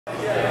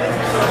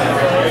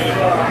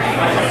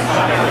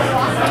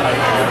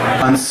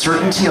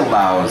Uncertainty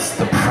allows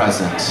the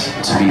present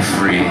to be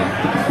free.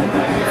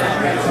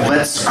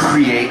 Let's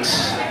create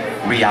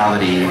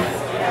reality,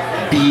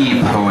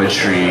 be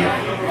poetry,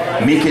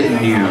 make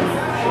it new,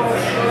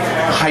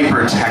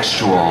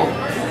 hypertextual.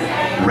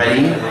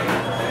 Ready,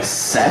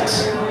 set,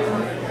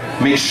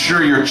 make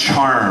sure your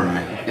charm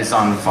is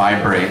on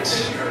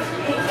vibrate,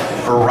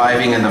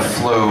 arriving in the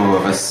flow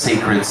of a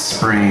sacred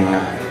spring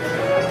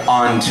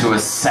onto a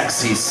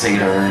sexy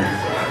satyr.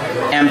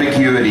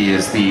 Ambiguity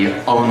is the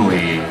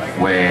only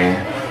way.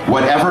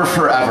 Whatever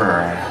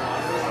forever,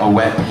 a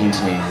wet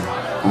painting.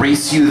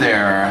 Race you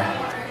there,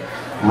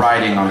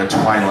 riding on the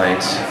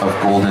twilight of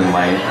golden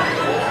light,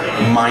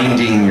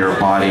 minding your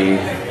body,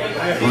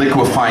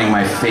 liquefying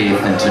my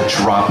faith into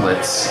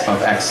droplets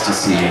of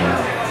ecstasy,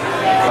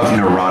 of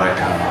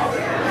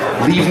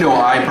neurotica. Leave no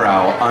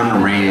eyebrow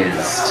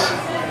unraised.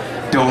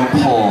 Don't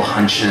pull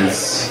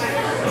hunches.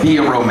 Be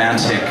a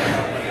romantic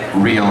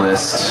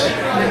realist,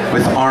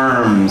 with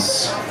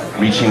arms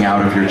reaching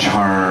out of your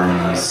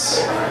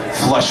charms,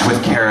 flush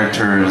with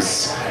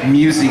characters,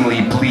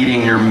 musingly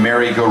bleeding your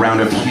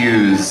merry-go-round of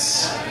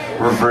hues,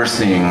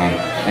 reversing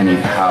any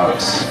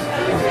pout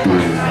of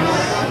blues.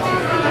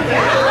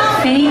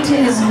 Fate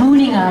is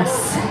mooning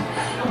us,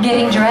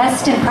 getting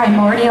dressed in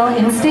primordial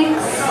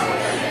instincts,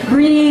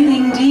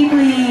 breathing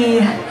deeply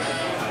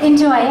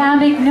into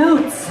iambic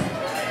notes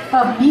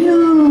of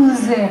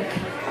music.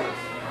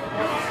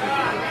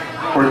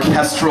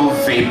 Orchestral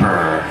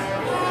vapor,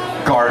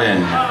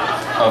 garden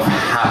of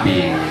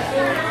happy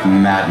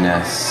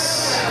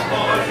madness.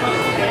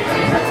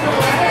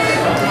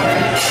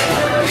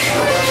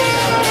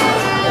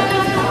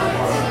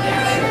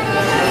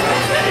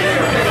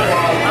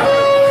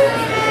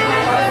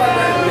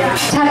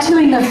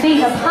 Tattooing the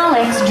fate of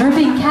Pollux,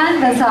 dripping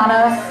canvas on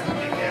us.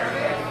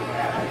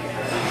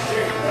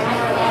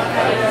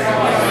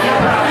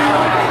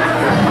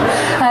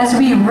 As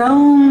we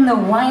roam the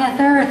Wyeth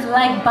earth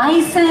like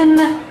bison.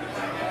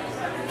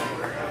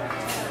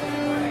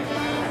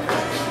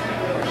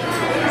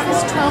 Is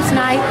this 12th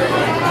night?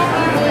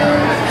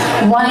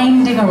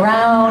 Winding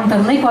around the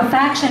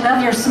liquefaction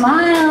of your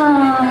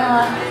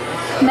smile.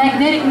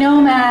 Magnetic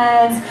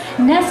nomads,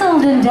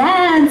 nestled and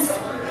dance.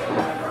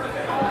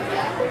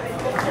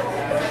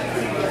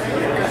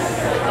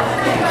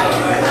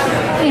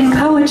 In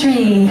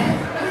poetry,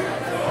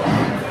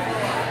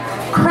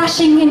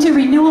 crushing into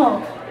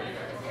renewal.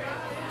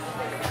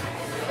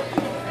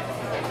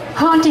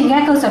 Haunting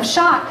echoes of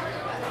shock.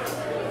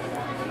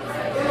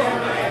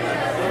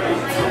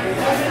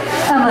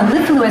 A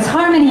mellifluous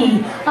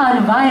harmony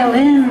on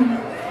violin.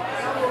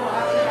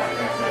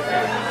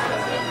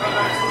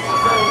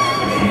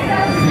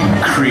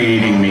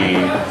 Creating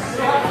me,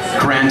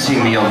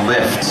 granting me a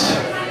lift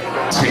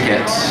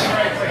ticket.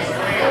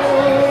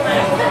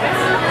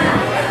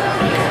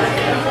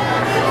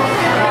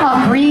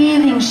 Of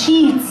breathing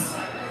sheets.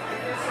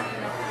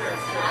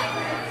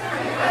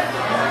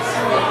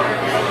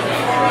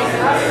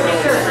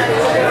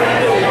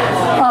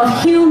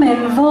 Of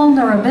human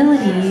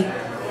vulnerability.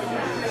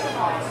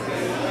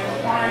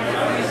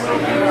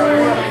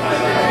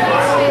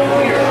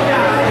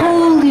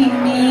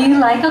 Holding me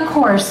like a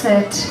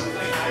corset.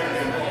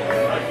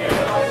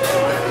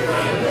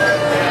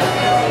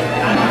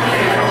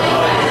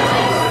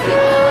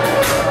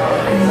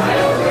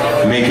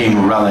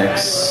 Making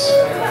relics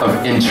of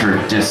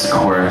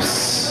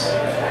interdiscourse.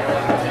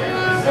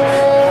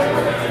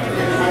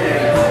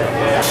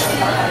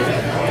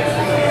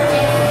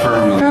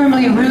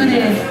 Firmly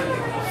rooted,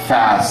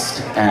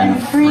 fast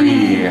and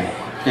free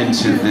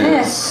into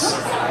this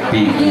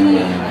being.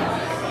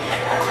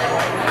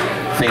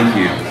 Thank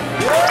you.